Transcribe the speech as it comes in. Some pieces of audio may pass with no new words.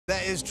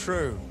That is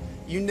true.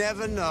 You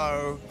never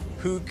know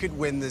who could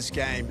win this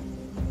game.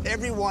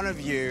 Every one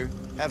of you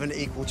have an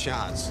equal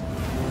chance.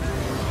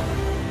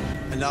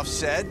 Enough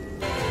said.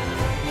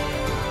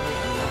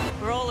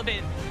 We're all a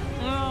bit...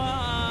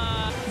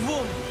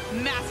 Boom,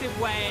 massive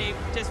wave,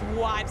 just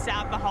wipes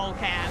out the whole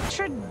camp.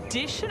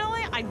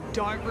 Traditionally, I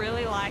don't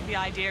really like the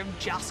idea of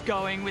just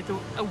going with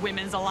a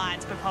women's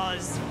alliance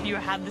because you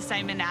have the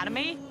same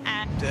anatomy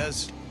and...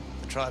 Des,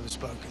 the tribe has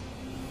spoken.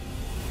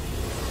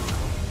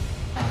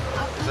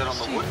 Is that on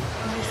the wood?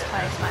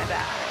 Misplaced my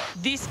bag.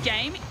 This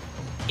game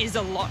is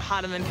a lot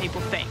harder than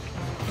people think.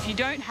 If you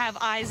don't have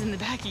eyes in the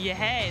back of your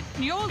head,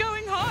 you're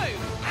going home.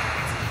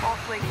 It's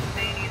awfully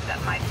convenient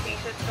that my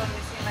t-shirt's gone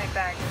missing, my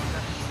bag is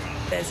gone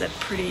missing. There's a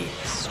pretty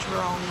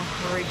strong,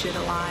 rigid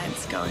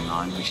alliance going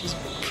on, which is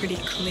pretty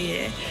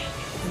clear.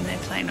 And they're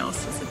playing all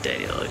sorts of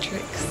dirty little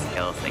tricks. They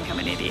all think I'm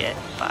an idiot,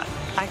 but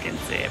I can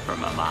see it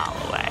from a mile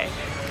away.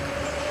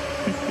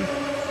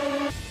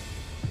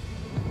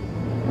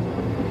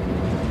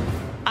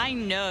 I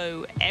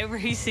know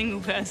every single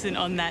person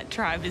on that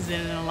tribe is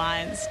in an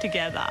alliance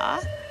together,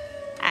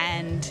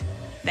 and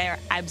they're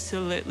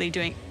absolutely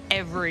doing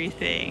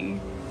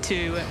everything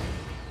to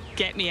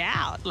get me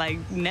out, like,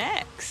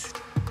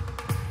 next.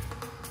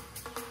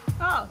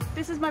 Oh,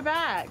 this is my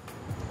bag.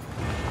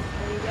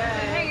 There you go.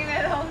 Hanging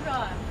there the whole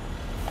time.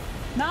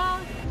 Nah.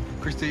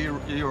 Kristie,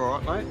 you all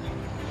right, mate?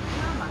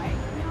 No, mate.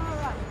 You're all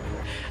right.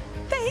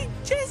 They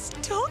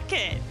just took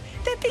it.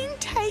 They've been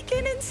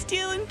taking and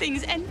stealing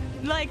things and,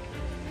 like,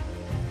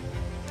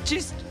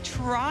 just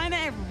trying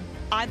to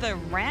either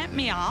ramp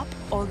me up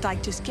or,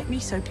 like, just get me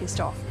so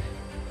pissed off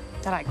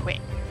that I quit.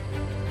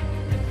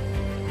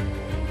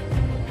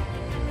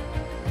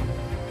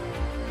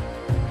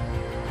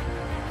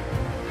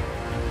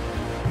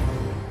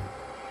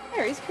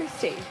 Where is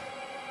Kristie?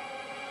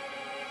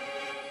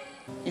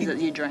 Is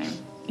it your dream?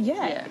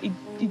 Yeah, Yeah.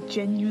 It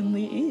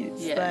genuinely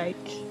is. Yeah.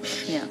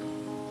 Yeah.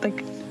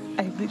 Like,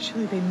 I've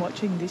literally been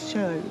watching this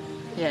show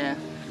Yeah,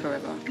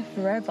 forever.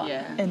 forever.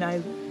 Yeah. And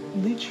I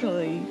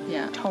literally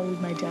Yeah.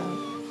 told my dad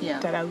Yeah.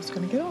 that I was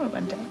going to get on it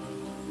one day.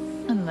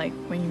 And, like,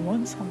 when you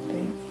want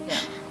something Yeah.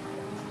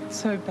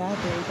 so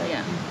badly, like,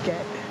 Yeah. you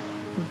get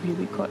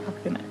really caught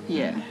up in it.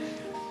 Yeah.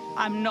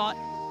 I'm not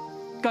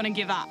gonna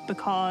give up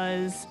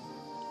because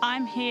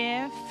I'm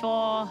here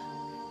for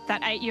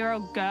that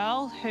 8-year-old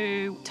girl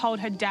who told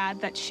her dad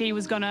that she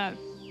was gonna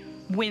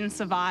win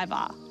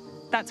Survivor.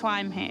 That's why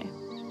I'm here.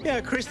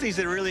 Yeah, Kristie's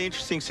a really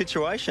interesting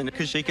situation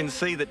because she can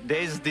see that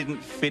Des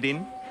didn't fit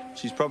in.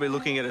 She's probably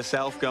looking at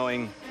herself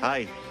going,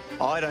 hey,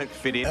 I don't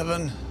fit in.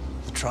 Evan,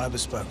 the tribe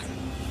has spoken.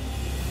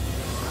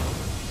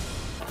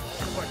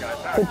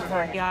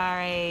 We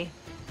are a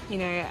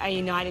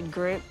united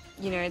group.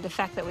 You know, the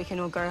fact that we can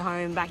all go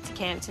home back to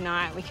camp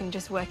tonight, we can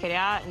just work it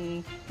out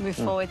and move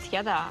forward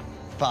together.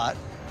 But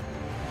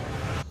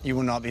you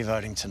will not be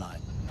voting tonight.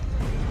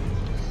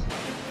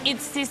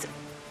 It's this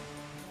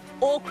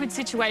awkward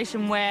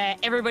situation where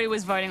everybody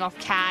was voting off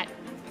Kat.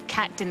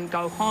 Kat didn't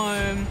go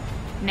home.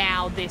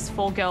 Now this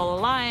 4-girl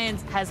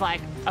alliance has,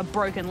 like, a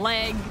broken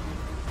leg.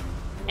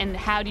 And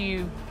how do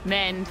you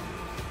mend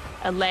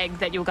a leg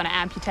that you're going to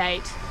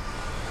amputate?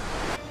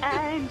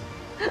 And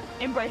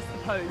embrace the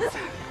pose.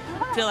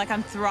 I feel like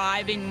I'm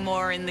thriving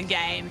more in the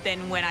game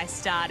than when I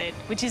started,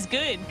 which is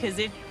good, because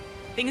if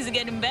things are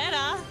getting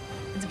better,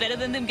 it's better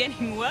than them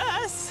getting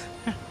worse.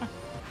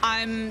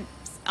 I'm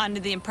under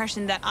the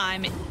impression that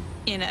I'm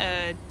in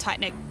a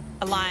tight-knit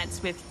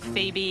alliance with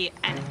Phoebe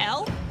and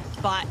Elle,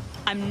 but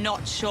I'm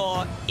not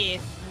sure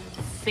if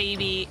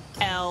Phoebe,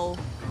 Elle,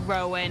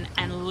 Rowan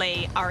and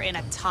Lee are in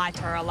a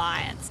tighter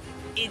alliance.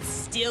 It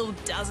still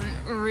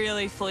doesn't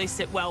really fully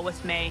sit well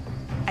with me.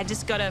 I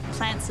just gotta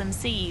plant some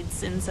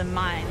seeds in some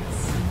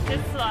minds.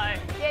 Just slow.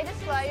 Yeah,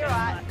 just slow, you're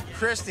right.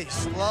 Kristie,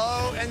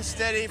 slow and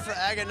steady for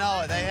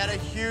Aganoa. They had a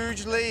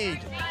huge lead.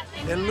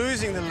 They're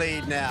losing the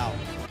lead now.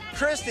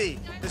 Kristie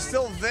is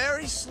still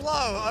very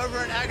slow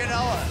over in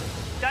Aganoa.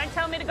 Don't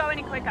tell me to go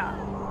any quicker.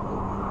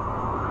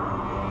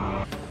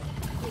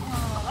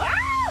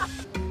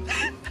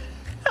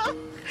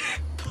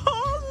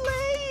 Poor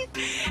Lee!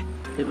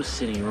 It was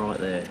sitting right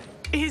there.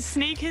 His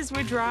sneakers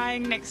were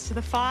drying next to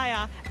the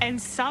fire,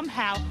 and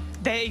somehow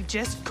they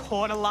just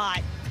caught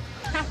alight.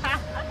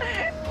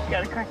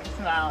 Gotta crack a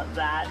smile at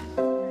that.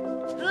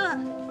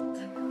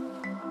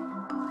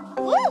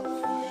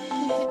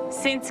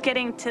 Since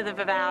getting to the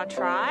Vavau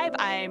tribe,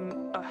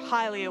 I'm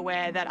highly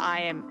aware that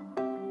I am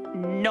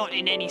not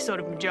in any sort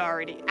of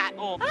majority at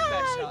all.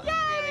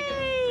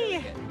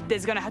 Yay!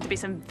 There's gonna have to be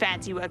some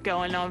fancy work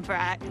going on for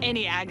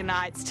any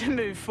Agonites to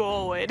move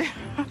forward.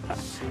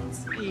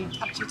 You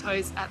touch your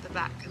toes at the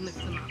back and lift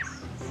them up.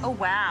 Oh,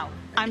 wow.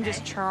 I'm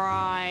just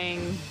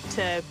trying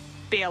to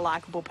be a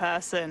likable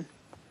person.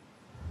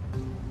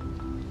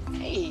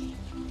 Hey,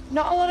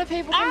 not a lot of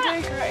people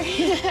can do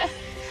great.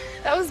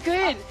 That was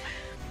good.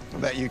 What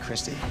about you,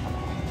 Kristie?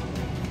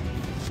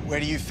 Where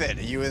do you fit?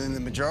 Are you in the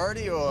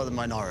majority or the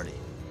minority?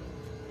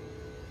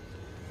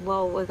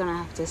 Well, we're gonna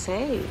have to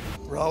see.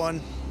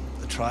 Rowan,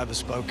 the tribe has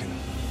spoken.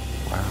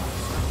 Wow.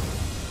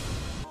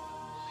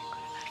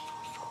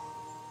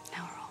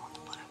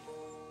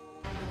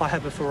 I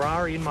have a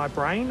Ferrari in my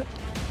brain,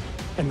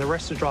 and the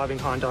rest are driving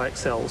Hyundai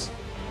Excels.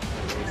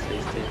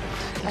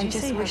 Did you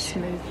see how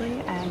smoothly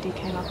Andy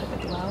came up at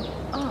the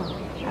dwell?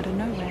 Oh, out of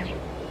nowhere.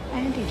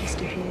 Andy just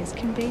appears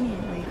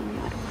conveniently.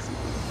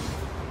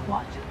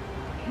 What?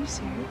 Are you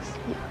serious?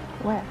 Yeah.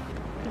 Where?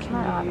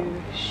 Can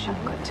you show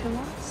it to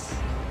us?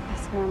 I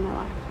swear on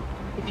my life.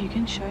 If you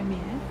can show me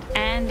it.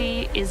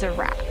 Andy is a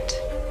rat.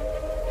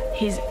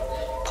 He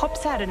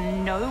pops out of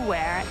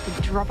nowhere at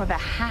the drop of a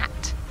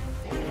hat.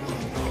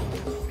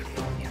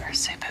 You're a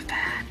super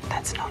fan.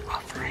 That's not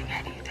offering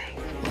anything.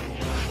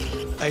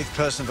 8th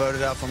person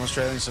voted out from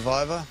Australian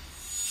Survivor,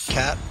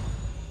 Kat.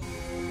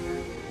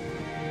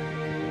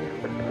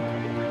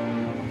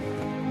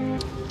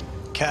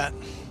 Kat,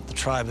 the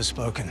tribe has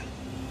spoken.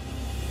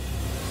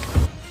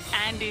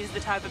 Andy's the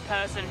type of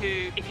person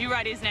who, if you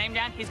write his name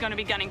down, he's going to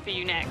be gunning for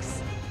you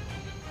next.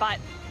 But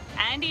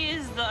Andy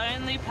is the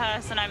only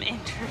person I'm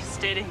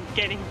interested in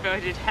getting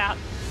voted out.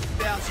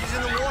 Down, she's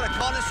in the water.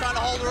 Connor's trying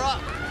to hold her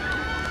up.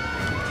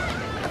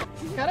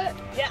 Got it?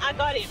 Yeah, I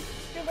got him.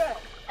 Good work.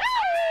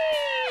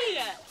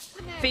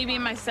 Phoebe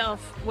and myself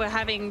were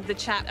having the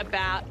chat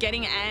about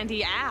getting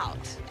Andy out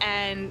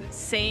and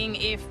seeing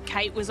if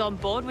Kate was on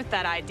board with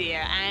that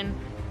idea, and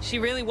she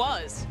really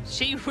was.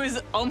 She was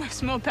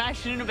almost more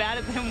passionate about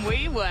it than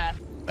we were.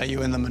 Are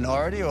you in the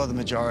minority or the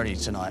majority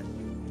tonight?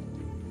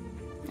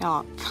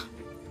 Oh,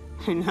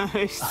 who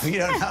knows? Oh, you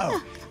don't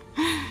know.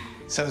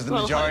 So is the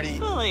majority...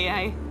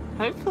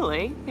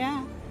 Hopefully,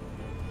 yeah.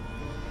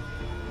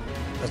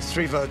 That's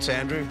 3 votes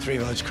Andrew, 3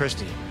 votes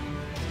Kristie.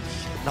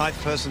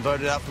 9th person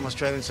voted out from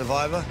Australian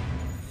Survivor.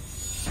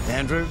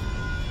 Andrew,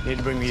 you need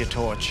to bring me your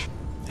torch.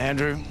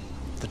 Andrew,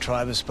 the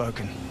tribe has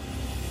spoken.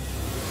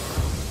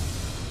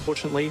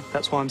 Fortunately,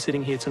 that's why I'm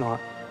sitting here tonight.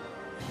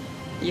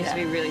 You have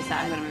to be really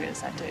sad. I'm going to be really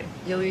sad too.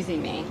 You're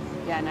losing me.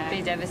 Yeah, I know.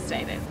 Be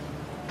devastated.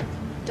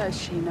 Does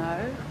she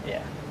know?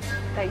 Yeah.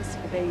 Thanks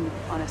for being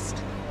honest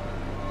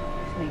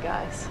with me,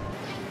 guys.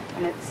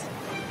 And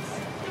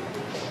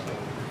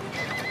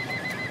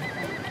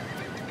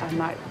I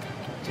might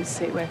just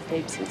see where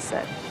Phoebe sits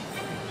at.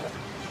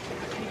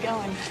 How you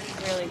going?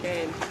 Really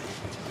good.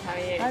 How are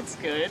you? That's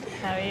good.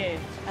 How are you?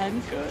 I'm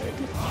good.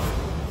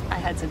 I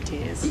had some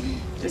tears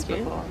just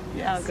before.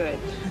 Yes. Oh, good.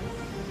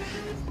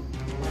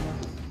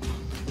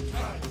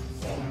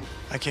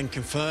 I can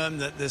confirm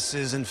that this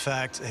is, in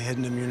fact, a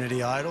hidden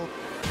immunity idol.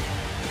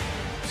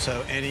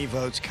 So any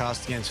votes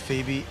cast against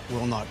Phoebe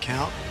will not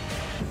count.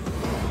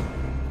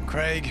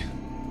 Craig,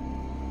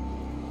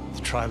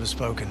 the tribe has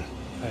spoken.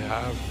 They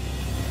have.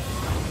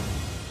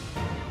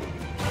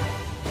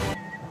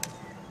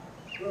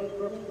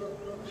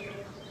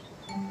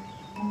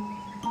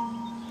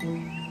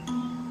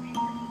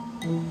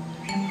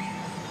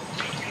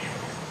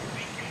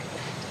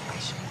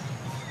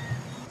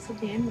 It's at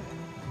the end.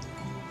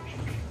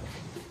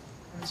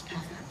 Those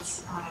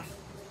planets.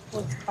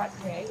 Well, it's quite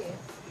creative.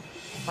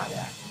 Quite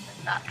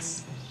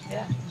nuts.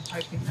 Yeah. I'm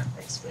hoping that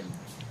they swim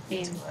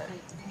into it.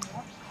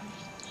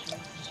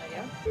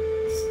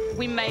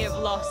 We may have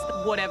lost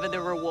whatever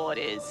the reward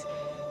is,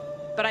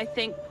 but I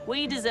think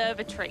we deserve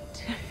a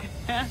treat.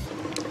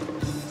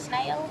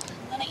 Snail,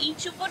 I'm gonna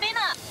eat you for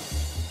dinner.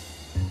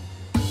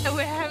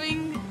 We're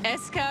having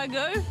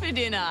escargot for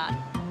dinner.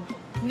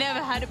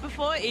 Never had it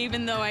before,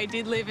 even though I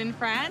did live in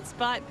France,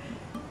 but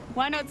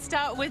why not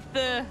start with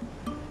the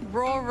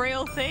raw,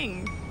 real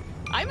thing?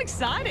 I'm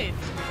excited.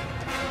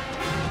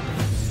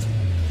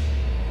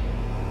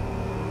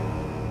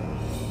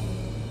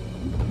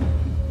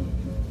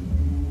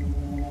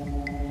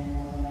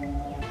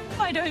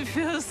 I don't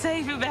feel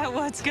safe about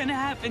what's going to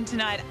happen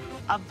tonight.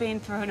 I've been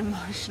through an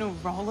emotional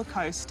roller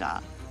coaster.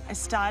 I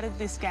started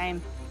this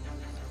game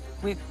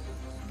with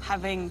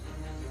having,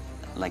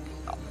 like,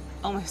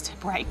 almost a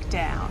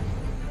breakdown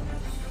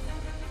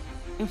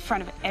in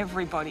front of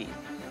everybody.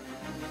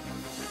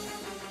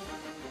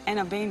 And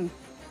I've been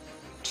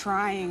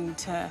trying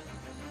to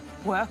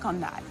work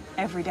on that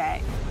every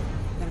day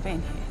that I've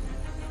been here.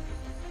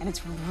 And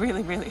it's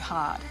really, really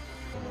hard.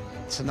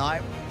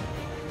 Tonight,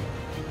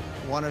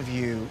 one of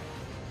you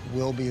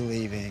will be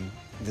leaving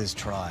this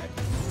tribe,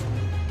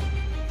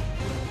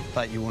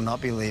 but you will not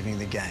be leaving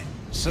the game.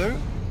 Sue,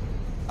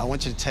 I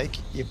want you to take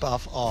your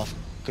buff off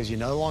because you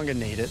no longer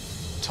need it.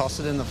 Toss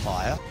it in the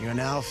fire. You're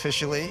now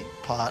officially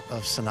part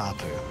of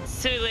Sanapu.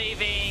 Sue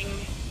leaving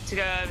to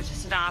go over to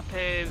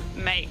Sanapu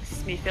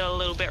makes me feel a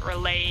little bit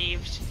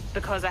relieved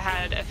because I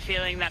had a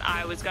feeling that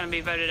I was going to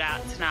be voted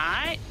out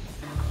tonight.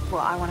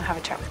 Well, I want to have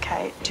a chat with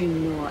Kate. Do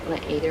not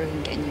let either of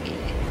them get in your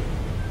ear.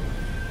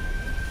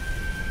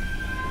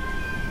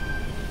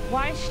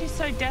 Why is she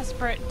so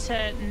desperate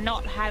to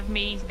not have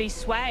me be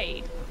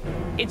swayed?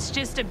 It's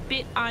just a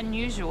bit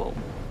unusual.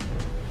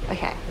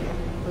 Okay,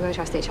 we're gonna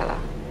trust each other.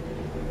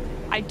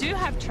 I do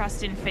have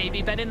trust in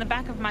Phoebe, but in the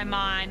back of my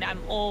mind, I'm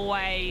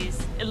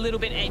always a little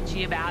bit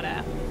edgy about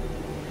her.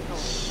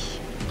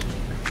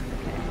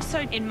 So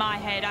in my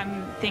head,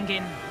 I'm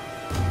thinking,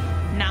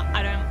 nah,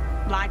 I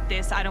don't like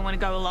this. I don't want to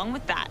go along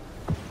with that.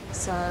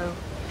 So,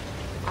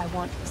 I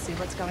want to see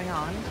what's going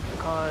on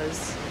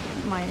because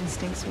my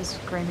instincts was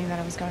screaming that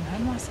I was going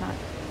home last night.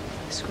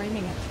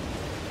 Screaming it.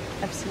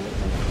 Absolutely.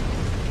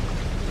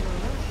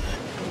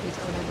 Maybe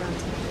told everyone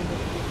something.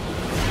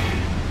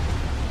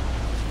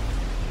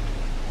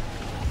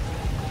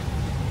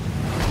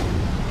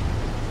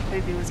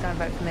 Kooky was going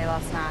to vote for me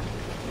last night.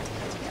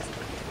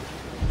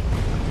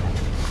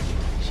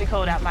 She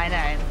called out my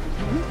name.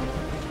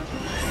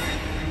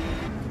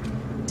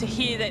 To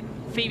hear that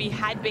Phoebe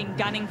had been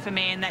gunning for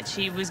me and that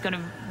she was going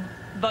to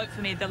vote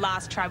for me at the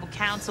last tribal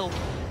council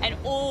and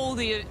all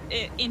the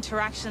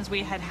interactions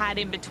we had had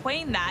in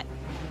between that,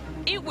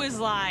 it was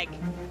like,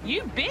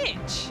 you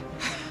bitch.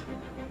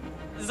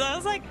 So I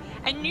was like,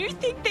 and you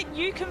think that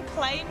you can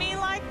play me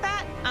like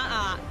that?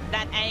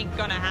 That ain't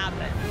gonna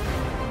happen.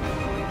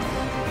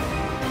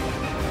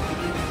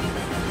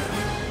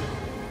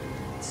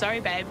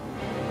 Sorry, babe.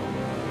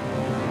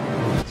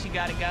 You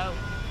gotta go.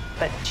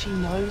 But she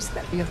knows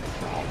that you're the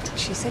threat.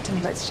 She said to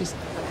me, let's just...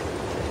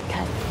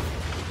 Okay.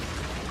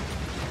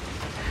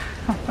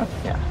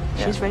 Yeah.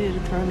 She's ready to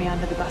throw me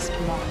under the bus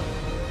tomorrow.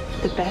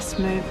 The best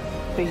move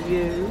for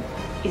you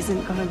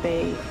isn't going to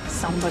be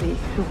somebody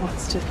who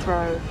wants to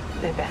throw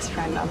their best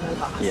friend under the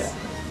bus. Yeah.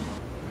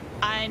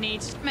 I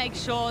need to make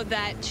sure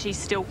that she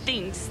still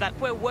thinks that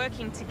we're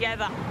working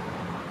together.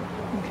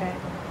 Okay.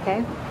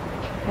 Okay?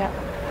 Yeah.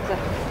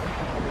 Exactly.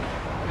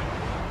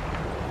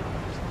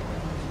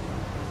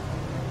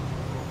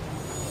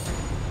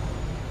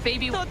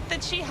 Phoebe thought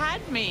that she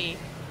had me.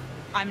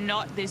 I'm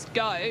not this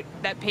goat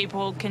that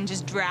people can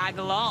just drag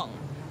along.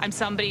 I'm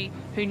somebody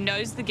who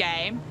knows the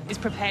game, is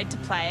prepared to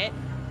play it,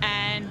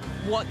 and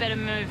what better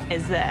move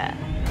is there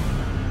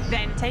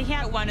than taking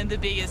out one of the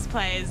biggest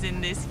players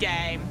in this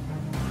game.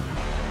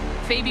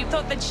 Phoebe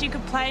thought that she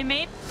could play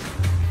me,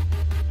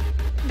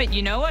 but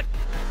you know what?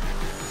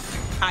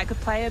 I could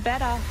play her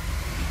better.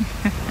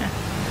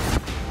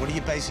 What are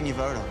you basing your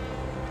vote on?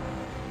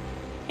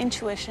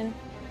 Intuition.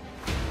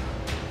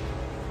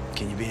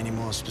 Can you be any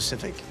more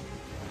specific?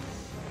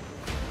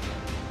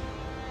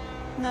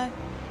 No.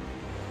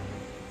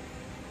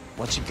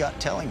 What's your gut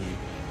telling you?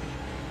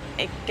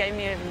 It gave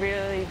me a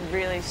really,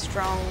 really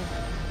strong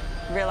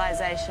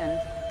realization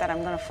that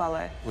I'm going to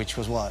follow. Which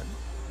was what?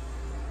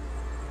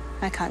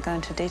 I can't go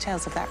into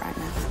details of that right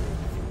now.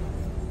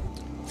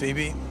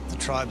 Phoebe, the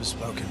tribe has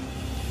spoken.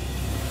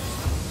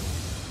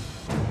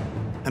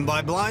 And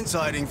by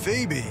blindsiding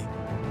Phoebe,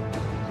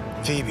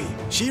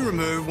 she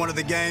removed one of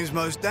the game's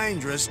most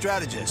dangerous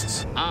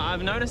strategists.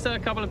 I've noticed that a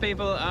couple of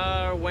people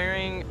are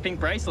wearing pink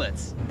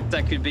bracelets.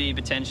 That could be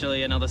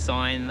potentially another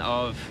sign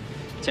of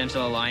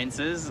potential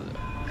alliances.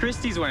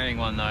 Kristie's wearing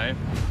one, though.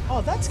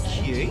 Oh, that's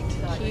cute.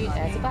 Cute.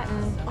 There's a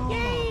button. Oh.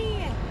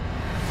 Yay!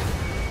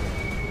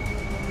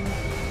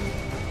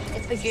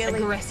 It's the girly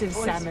aggressive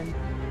voice. salmon.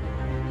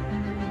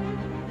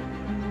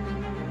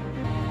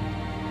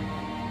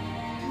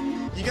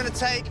 You're gonna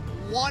take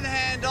one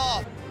hand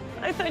off.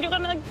 I thought you were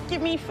going to give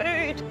me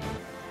food.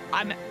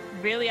 I'm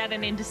really at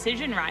an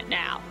indecision right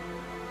now,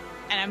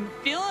 and I'm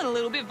feeling a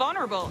little bit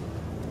vulnerable.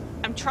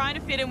 I'm trying to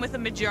fit in with the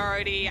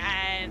majority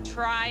and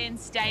try and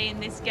stay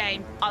in this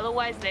game.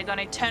 Otherwise, they're going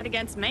to turn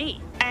against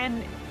me.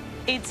 And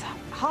it's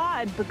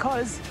hard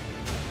because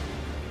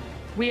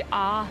we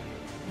are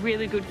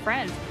really good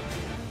friends.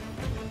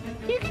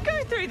 You can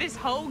go through this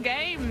whole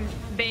game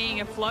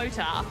being a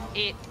floater.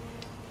 It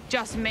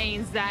just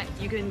means that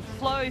you can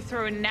flow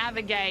through and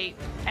navigate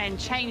and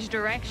change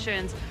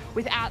directions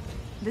without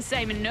the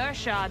same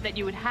inertia that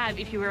you would have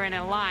if you were in an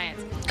alliance.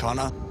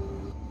 Connor,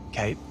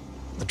 Kate,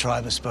 the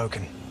tribe has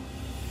spoken.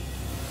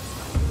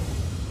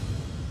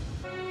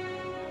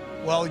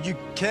 Well, you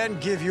can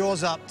give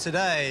yours up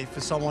today for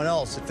someone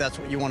else if that's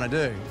what you want to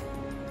do.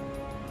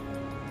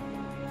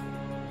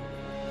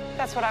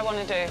 That's what I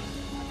want to do.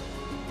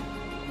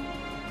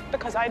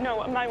 Because I know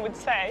what mine would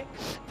say.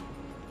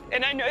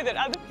 And I know that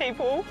other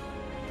people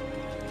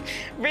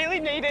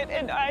really need it,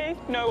 and I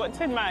know what's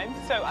in mine.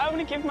 So I want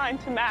to give mine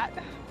to Matt.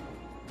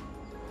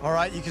 All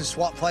right, you can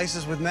swap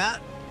places with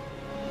Matt.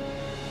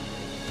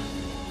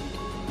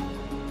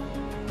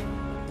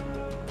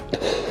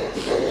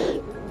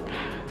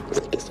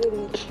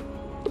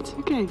 It's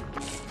okay.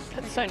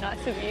 That's so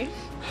nice of you.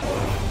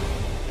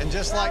 And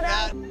just like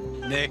that,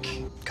 Nick,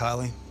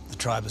 Kylie, the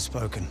tribe has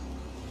spoken.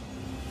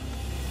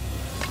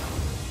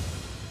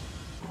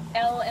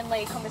 Elle and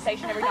Lee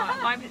conversation every night.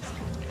 I'm just...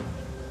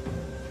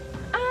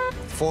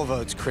 4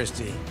 votes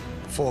Kristie,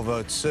 4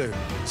 votes Sue.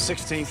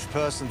 16th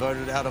person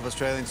voted out of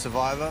Australian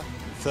Survivor,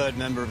 3rd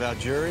member of our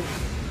jury,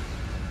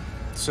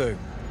 Sue.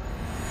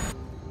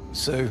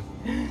 Sue,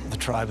 the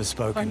tribe has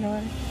spoken. I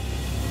know.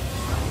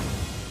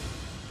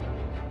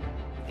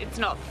 It's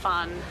not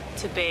fun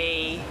to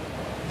be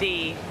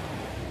the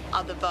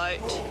other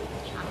vote.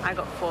 I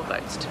got 4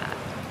 votes tonight.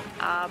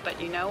 But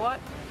you know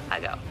what? I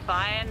got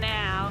fire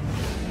now.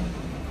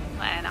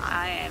 And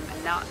I am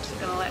not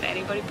gonna let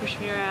anybody push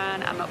me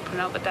around. I'm not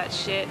putting up with that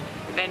shit.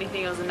 If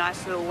anything, it was a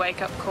nice little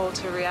wake-up call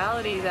to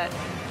reality that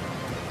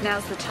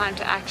now's the time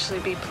to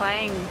actually be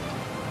playing.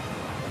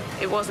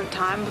 It wasn't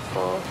time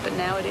before, but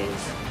now it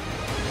is.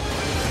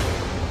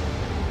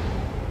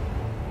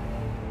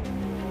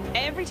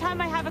 every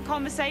time I have a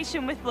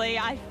conversation with Lee,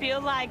 I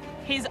feel like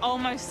he's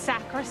almost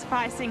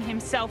sacrificing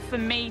himself for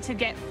me to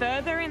get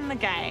further in the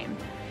game.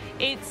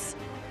 It's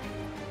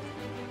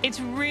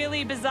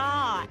really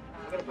bizarre.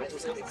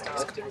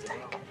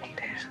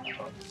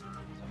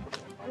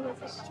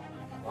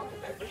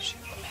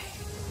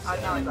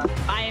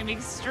 I am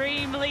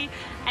extremely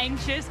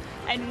anxious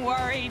and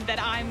worried that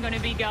I'm going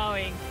to be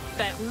going.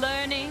 But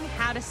learning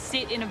how to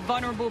sit in a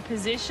vulnerable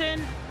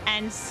position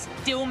and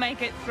still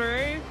make it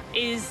through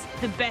is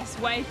the best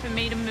way for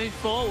me to move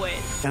forward.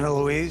 Anna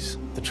Louise,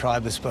 the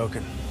tribe has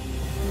spoken.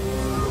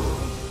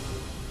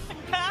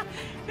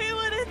 Who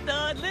would have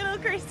thought little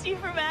Kristie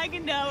from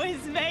Agano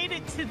has made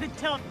it to the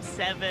top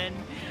 7?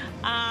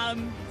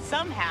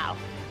 Somehow.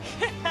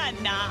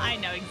 Nah, I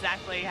know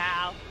exactly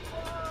how.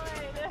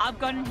 I've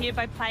gotten here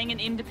by playing an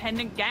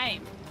independent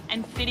game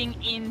and fitting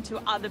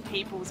into other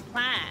people's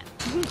plans.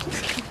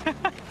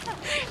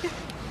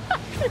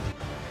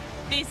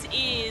 This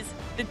is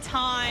the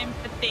time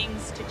for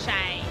things to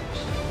change.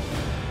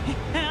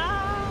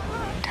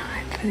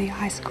 Time for the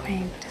Ice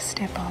Queen to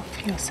step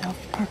off your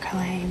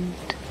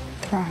self-proclaimed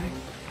throne.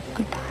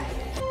 Goodbye.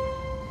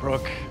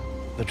 Brooke,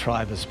 the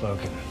tribe has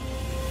spoken.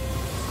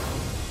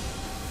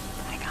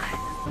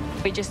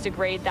 We just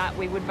agreed that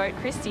we would vote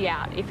Kristie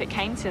out if it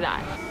came to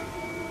that.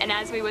 And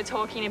as we were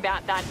talking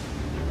about that,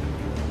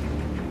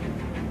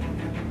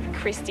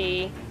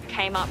 Kristie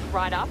came up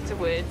right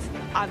afterwards.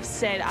 I've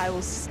said I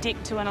will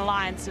stick to an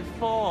alliance of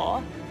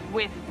 4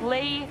 with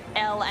Lee,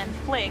 Elle and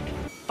Flick,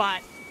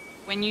 but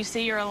when you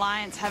see your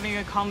alliance having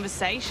a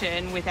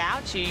conversation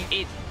without you,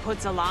 it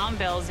puts alarm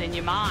bells in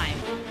your mind.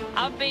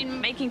 I've been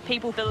making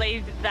people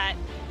believe that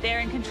they're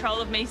in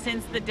control of me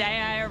since the day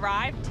I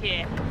arrived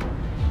here.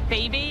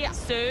 Phoebe,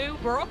 Sue,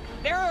 Brooke,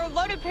 there are a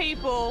lot of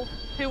people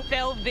who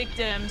fell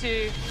victim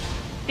to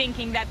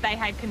thinking that they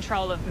had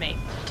control of me.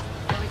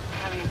 We were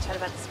having a chat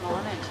about this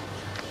morning.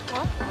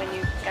 What? When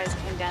you guys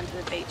came down to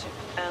the beach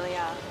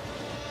earlier.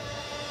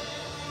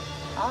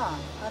 I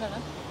don't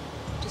know.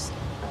 Just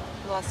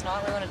last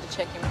night we wanted to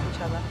check in with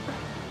each other.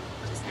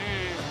 Just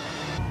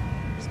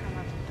come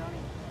up to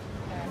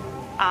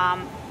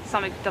Donnie.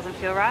 Something doesn't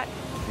feel right.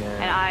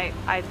 Yeah. And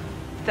I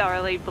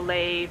thoroughly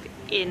believe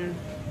in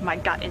my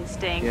gut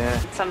instinct. Yeah.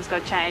 Something's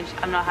got to change.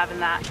 I'm not having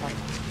that.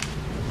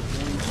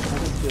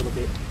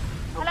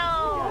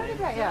 Hello. What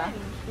about you?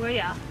 Where are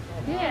you?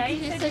 Yeah,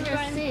 you said you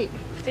were sick.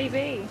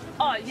 DB.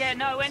 Oh, yeah,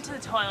 no, I went to the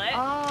toilet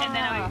and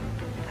then I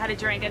had a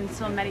drink and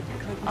saw Maddie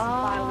cooking some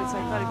firewood, so I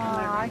thought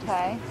I'd come over.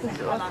 Okay.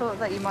 I thought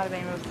that you might have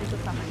been real sick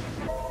or something.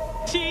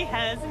 She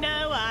has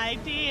no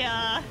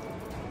idea.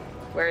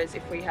 Whereas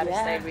if we had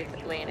stayed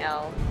with Lee and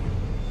Elle.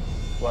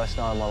 Worst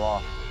night of my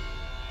life.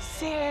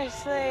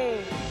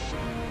 Seriously.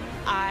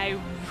 I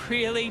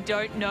really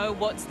don't know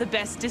what's the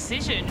best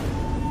decision.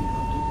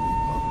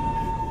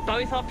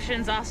 Both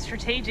options are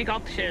strategic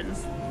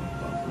options.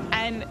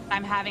 And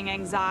I'm having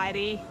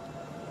anxiety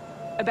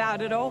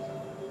about it all.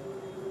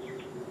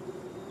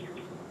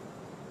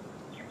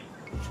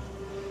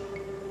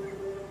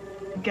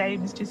 The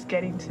game's just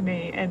getting to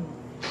me, and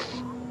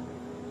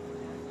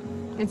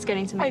It's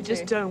getting to me I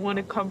just don't want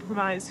to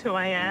compromise who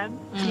I am.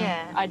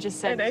 Yeah. I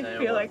just said. And I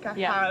feel like I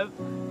have.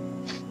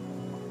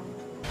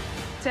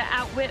 To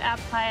outwit,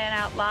 outplay, and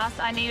outlast,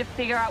 I need to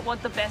figure out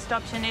what the best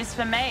option is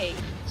for me.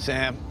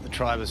 Sam, the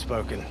tribe has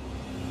spoken.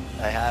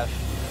 They have.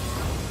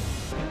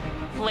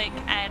 Flick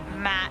and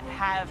Matt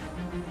have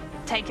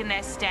taken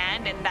their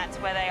stand, and that's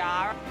where they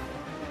are.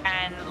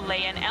 And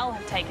Lee and Elle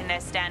have taken their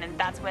stand, and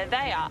that's where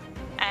they are.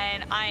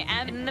 And I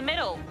am in the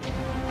middle,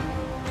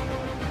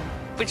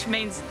 which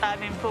means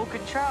I'm in full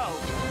control.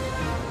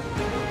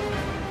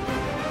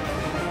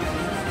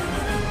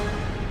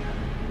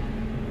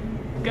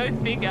 Go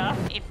figure.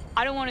 If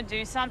I don't want to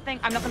do something,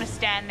 I'm not going to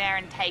stand there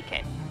and take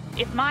it.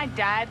 If my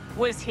dad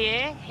was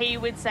here, he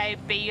would say,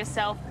 be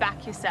yourself,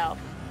 back yourself.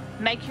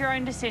 Make your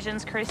own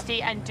decisions,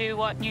 Kristie, and do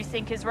what you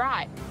think is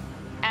right.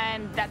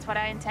 And that's what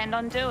I intend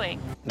on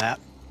doing. Matt,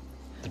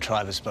 the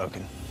tribe has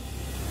spoken.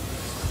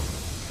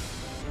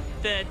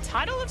 The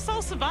title of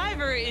Sole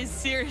Survivor is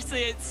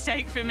seriously at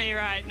stake for me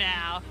right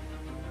now.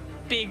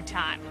 Big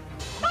time.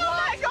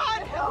 Oh my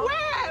God!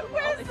 Where?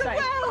 Where's the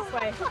well?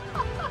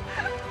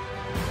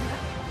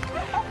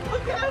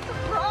 Look at the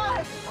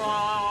surprise!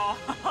 Oh,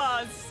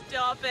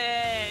 stop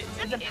it!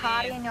 There's a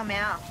party in your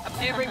mouth.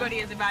 Everybody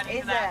is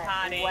invited to that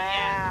party.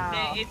 Wow.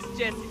 Yeah, it's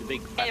just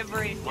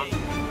everything.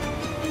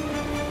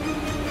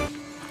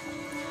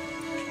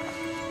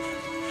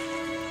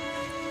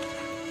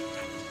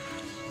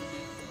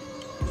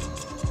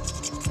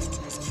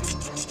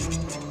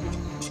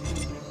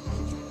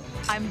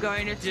 I'm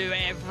going to do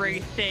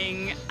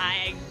everything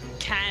I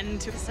can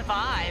to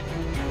survive.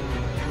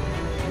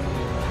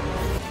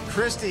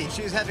 Kristie,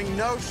 she's having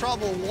no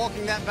trouble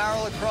walking that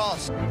barrel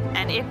across.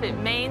 And if it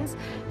means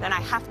that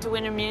I have to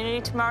win immunity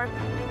tomorrow,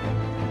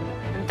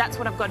 then that's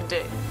what I've got to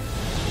do.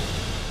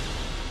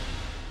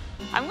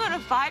 I'm going to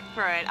fight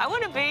for it. I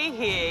want to be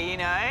here, you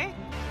know?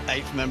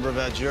 8th member of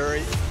our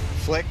jury,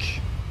 Flick.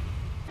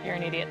 You're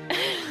an idiot.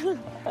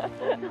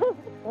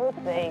 We'll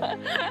see.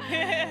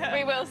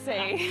 We will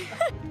see.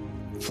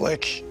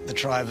 Flick, the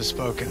tribe has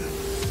spoken.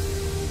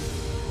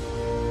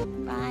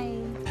 Bye.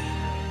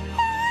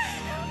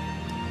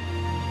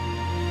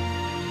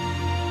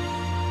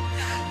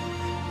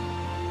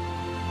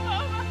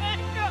 Oh my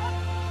God.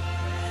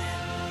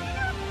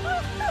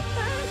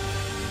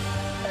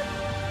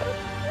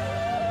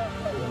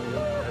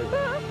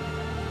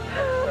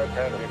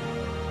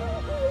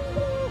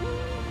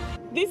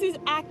 This is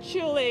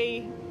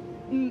actually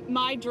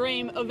my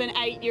dream of an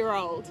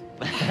 8-year-old.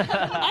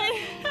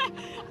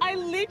 I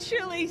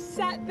literally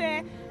sat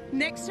there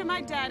next to my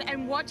dad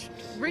and watched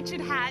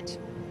Richard hatch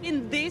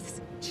in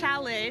this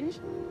challenge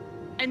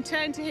and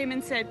turned to him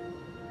and said,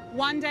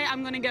 one day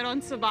I'm going to get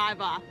on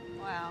Survivor.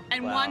 Wow.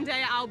 And one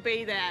day I'll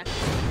be there.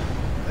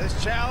 This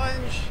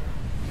challenge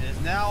is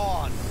now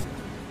on.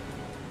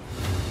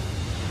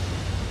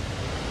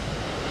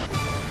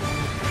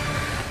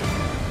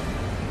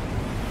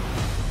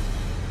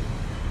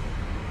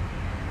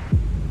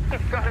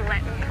 You've got to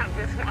let me have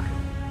this one.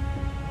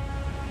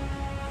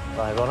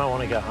 Babe, I don't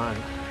want to go home.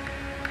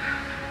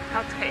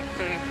 I'll take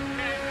you.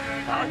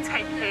 I'll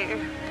take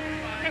you.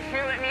 If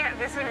you let me have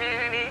this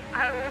immunity,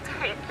 I will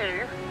take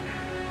you.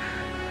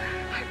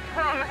 I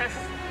promise.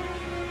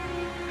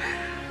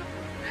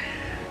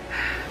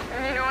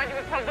 And you know what?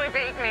 You'll probably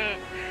beat me.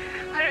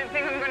 I don't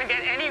think I'm going to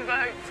get any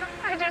votes.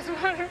 I just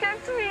want to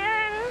get to the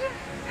end.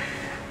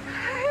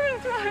 I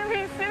just want to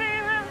be sitting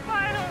in that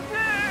final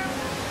two.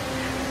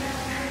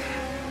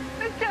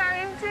 I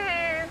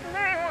guarantee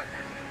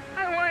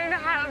I won't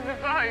have the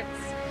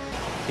votes.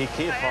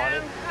 Keep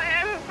fighting. I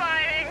am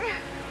fighting.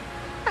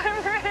 I'm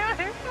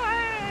really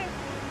fighting.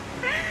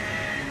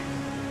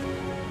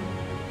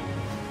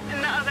 And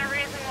the other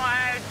reason why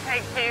I would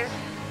take you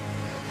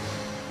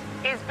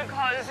is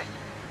because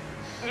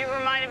you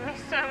reminded me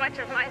so much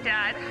of my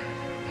dad,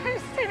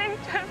 who's sitting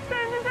just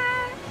over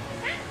there.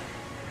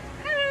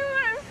 And in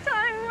those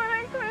times when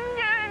I couldn't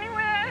get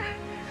anywhere,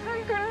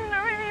 I couldn't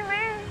do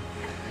anything,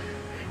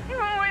 you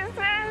were always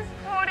there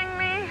supporting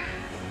me,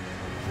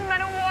 no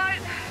matter what,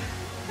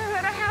 no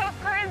matter how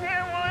crazy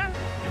I was.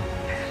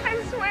 I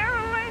swear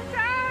on my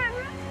dad.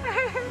 I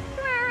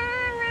swear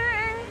on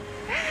everything.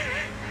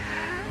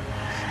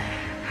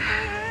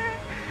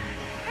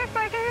 If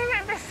I can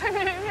get this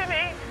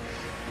immunity,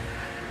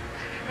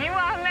 you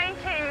are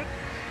making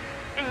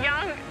a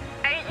young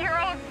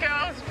 8-year-old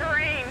girl's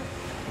dream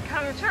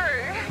come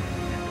true.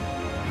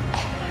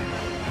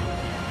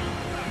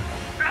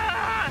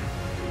 Ah!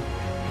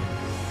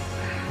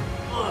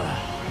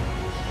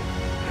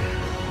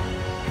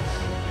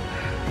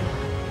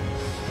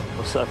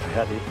 I'm so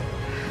proud of you.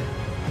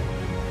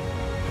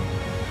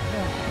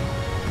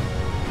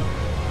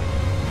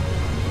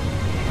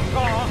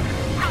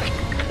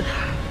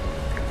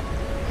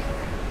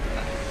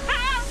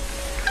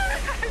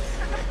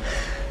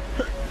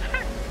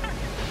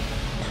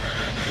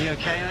 You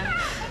okay, man?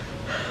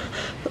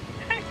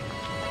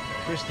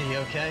 Kristie, you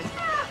okay?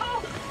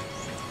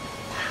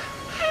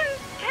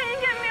 Can you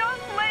get me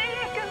off Lee?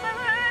 Because I'm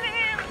hurting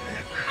him.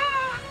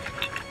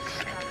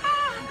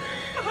 Oh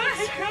my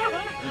God.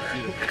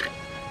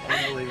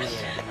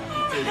 Unbelievable.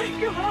 Oh my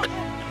God.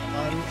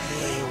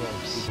 Unbelievable.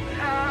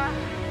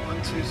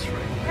 1, 2, 3.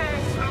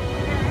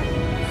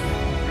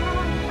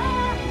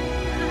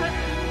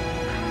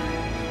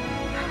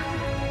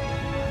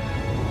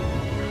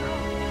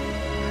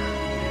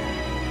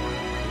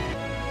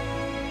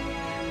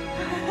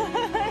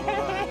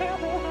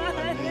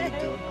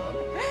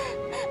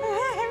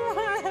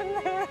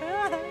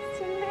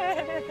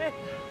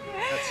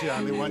 That's the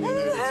only one you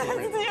needed to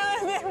win. That's the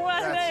only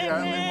one That's the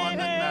only one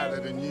that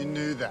mattered, and you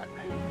knew that.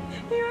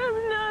 You have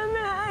no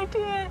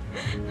idea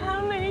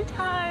how many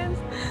times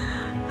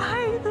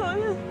I thought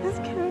I was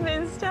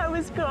convinced I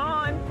was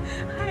gone.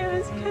 I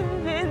was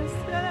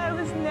convinced that I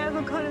was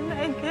never going to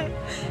make it.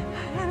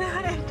 And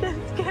I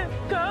just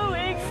kept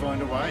going.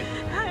 Find a way.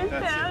 I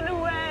found a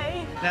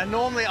way. Now,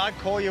 normally I'd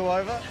call you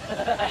over,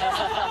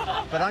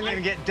 but I'm going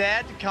to get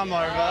Dad to come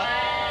over.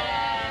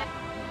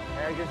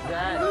 How good's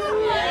that?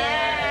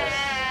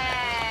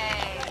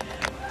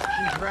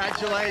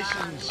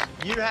 Congratulations.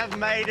 You have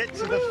made it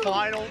to the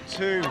final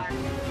 2.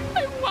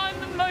 I won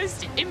the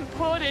most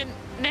important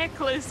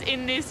necklace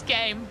in this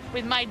game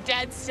with my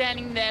dad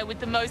standing there with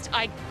the most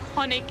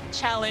iconic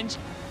challenge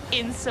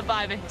in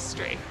Survivor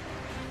history.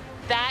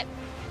 That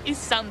is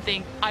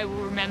something I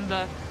will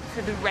remember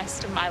for the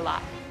rest of my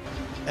life.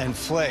 And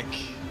Flick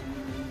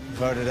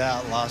voted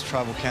out last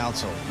tribal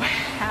council.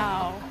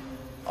 Wow.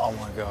 Oh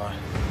my God.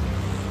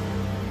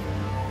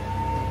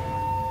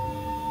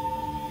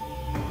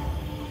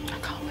 I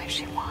can't believe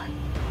she won.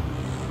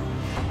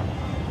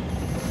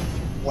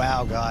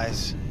 Wow,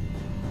 guys.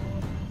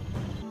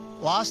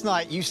 Last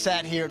night you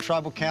sat here at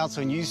tribal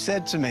council and you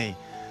said to me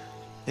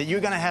that you're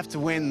going to have to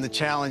win the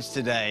challenge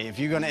today if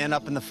you're going to end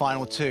up in the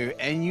final 2,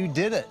 and you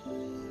did it.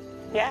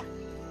 Yeah.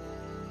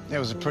 It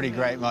was a pretty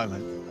great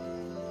moment.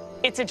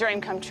 It's a dream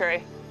come true.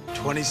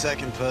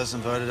 22nd person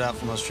voted out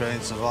from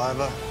Australian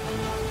Survivor,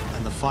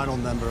 and the final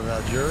member of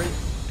our jury,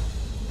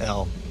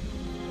 Elle.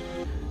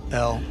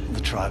 Elle,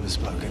 the tribe has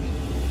spoken.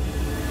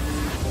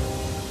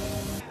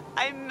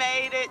 I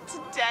made it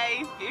to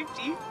day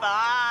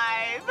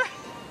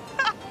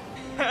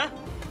 55.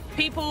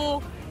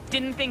 People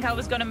didn't think I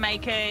was going to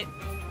make it,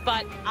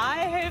 but I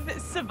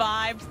have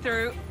survived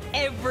through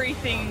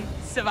everything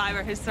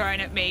Survivor has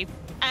thrown at me,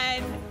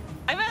 and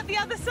I'm at the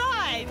other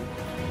side.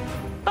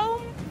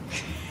 Boom.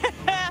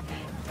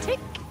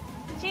 Tick.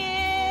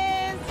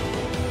 Cheers.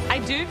 I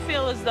do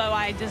feel as though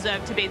I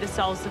deserve to be the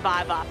sole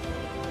survivor.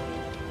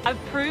 I've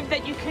proved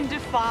that you can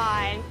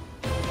defy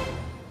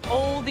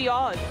all the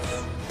odds.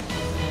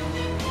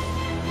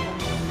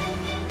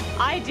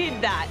 I did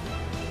that.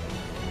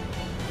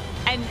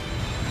 And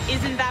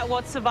isn't that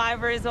what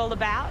Survivor is all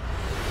about?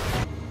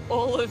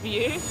 All of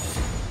you,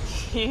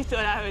 you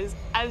thought I was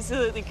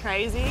absolutely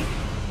crazy.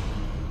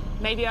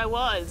 Maybe I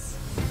was.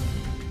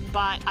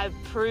 But I've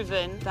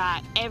proven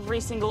that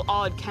every single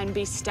odd can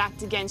be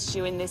stacked against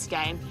you in this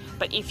game.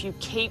 But if you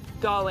keep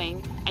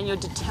going and you're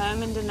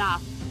determined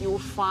enough, you will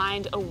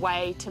find a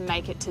way to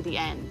make it to the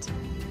end.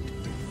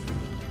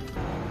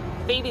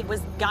 Phoebe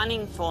was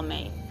gunning for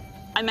me.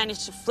 I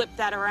managed to flip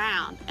that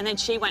around, and then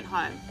she went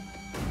home.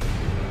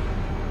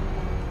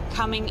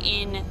 Coming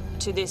in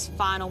to this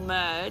final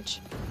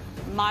merge,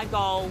 my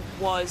goal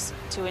was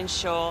to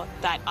ensure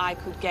that I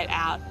could get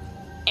out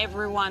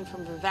everyone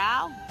from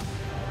Raval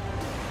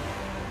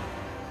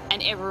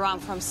and everyone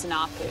from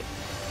Sinapu.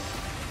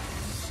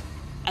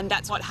 And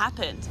that's what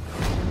happened.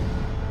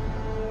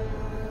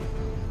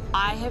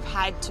 I have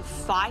had to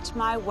fight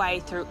my way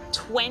through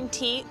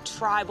 20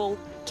 tribal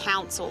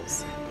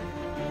councils.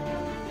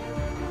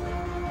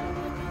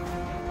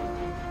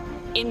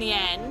 In the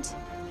end,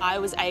 I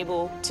was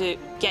able to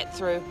get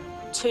through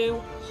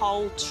 2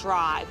 whole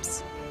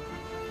tribes.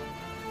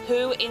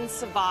 Who in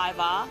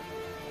Survivor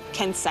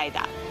can say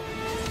that?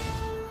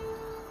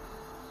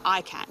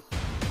 I can.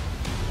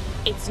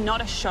 It's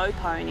not a show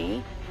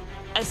pony.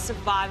 As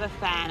Survivor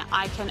fan,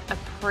 I can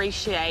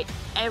appreciate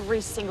every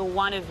single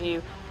one of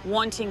you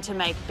wanting to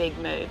make big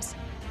moves.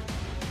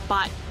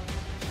 But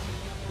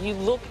you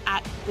look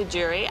at the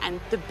jury, and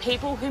the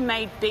people who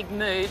made big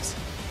moves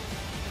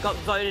got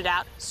voted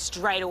out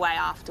straight away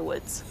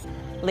afterwards.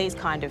 Lee's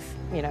kind of,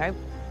 you know,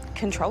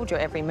 controlled your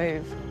every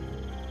move.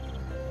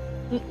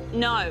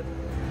 No.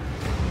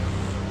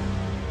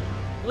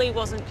 Lee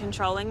wasn't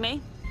controlling me.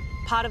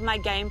 Part of my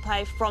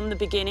gameplay from the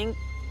beginning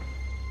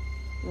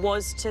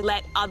was to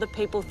let other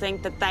people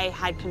think that they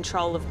had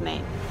control of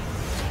me.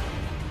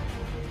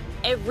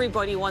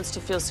 Everybody wants to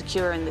feel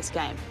secure in this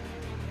game.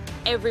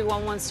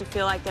 Everyone wants to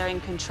feel like they're in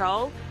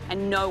control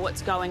and know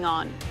what's going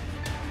on.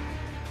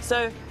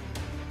 So,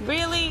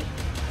 really,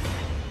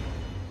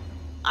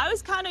 I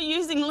was kind of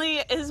using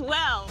Lee as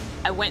well.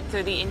 I went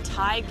through the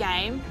entire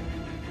game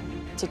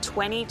to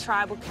 20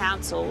 tribal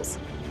councils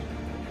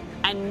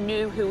and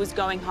knew who was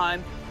going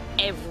home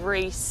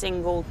every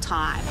single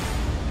time.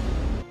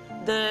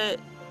 The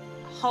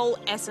whole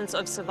essence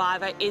of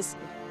Survivor is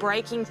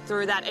breaking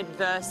through that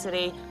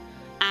adversity,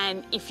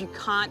 and if you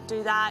can't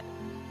do that,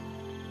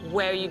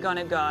 where are you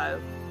gonna go?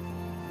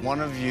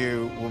 One of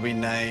you will be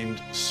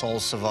named sole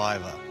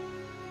survivor.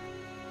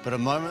 But a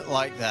moment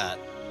like that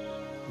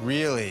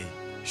really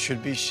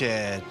should be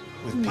shared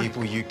with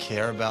people you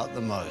care about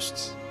the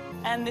most.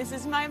 And this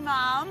is my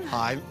mom.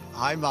 Hi,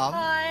 Mum.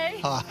 Hi.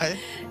 Hi.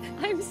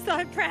 I'm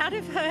so proud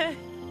of her.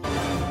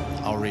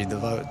 I'll read the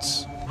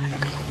votes.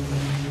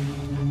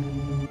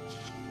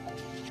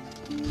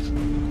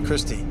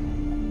 Kristie.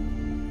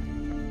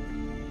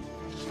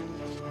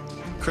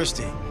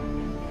 Kristie.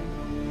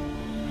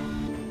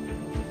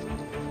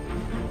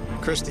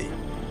 Kristie.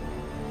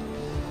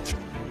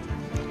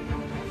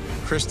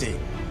 Kristie.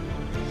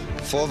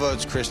 4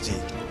 votes Kristie,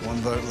 1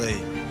 vote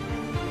Lee.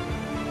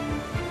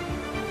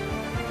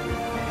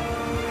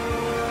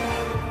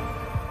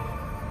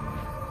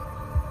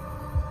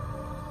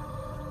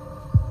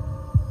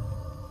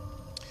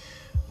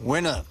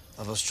 Winner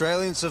of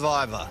Australian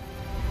Survivor,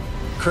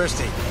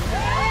 Kristie.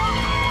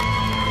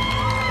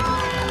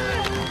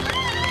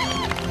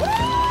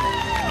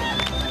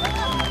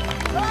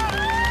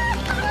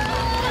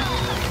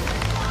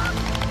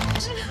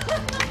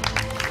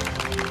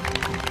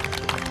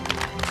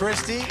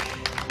 Kristie,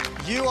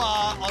 you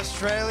are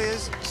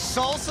Australia's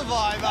sole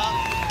survivor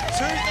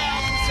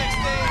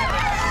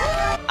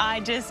 2016.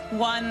 I just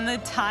won the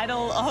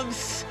title of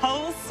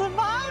sole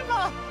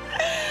survivor.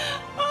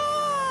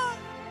 Oh,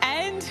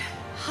 and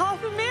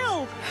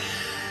 $500,000.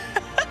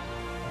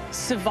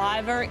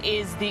 Survivor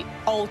is the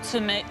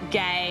ultimate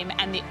game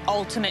and the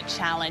ultimate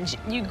challenge.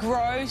 You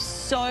grow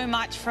so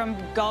much from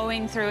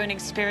going through an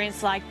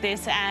experience like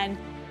this, and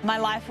my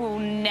life will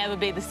never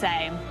be the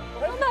same.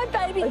 Oh, my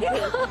baby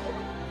girl.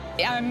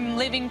 I'm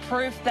living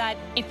proof that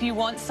if you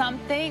want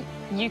something,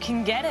 you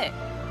can get it.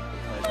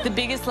 The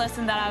biggest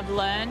lesson that I've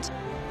learned,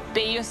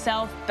 be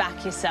yourself,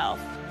 back yourself.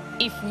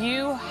 If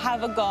you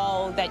have a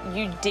goal that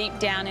you deep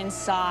down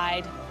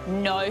inside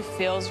know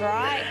feels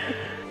right,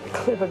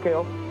 Clever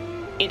girl.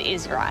 it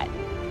is right.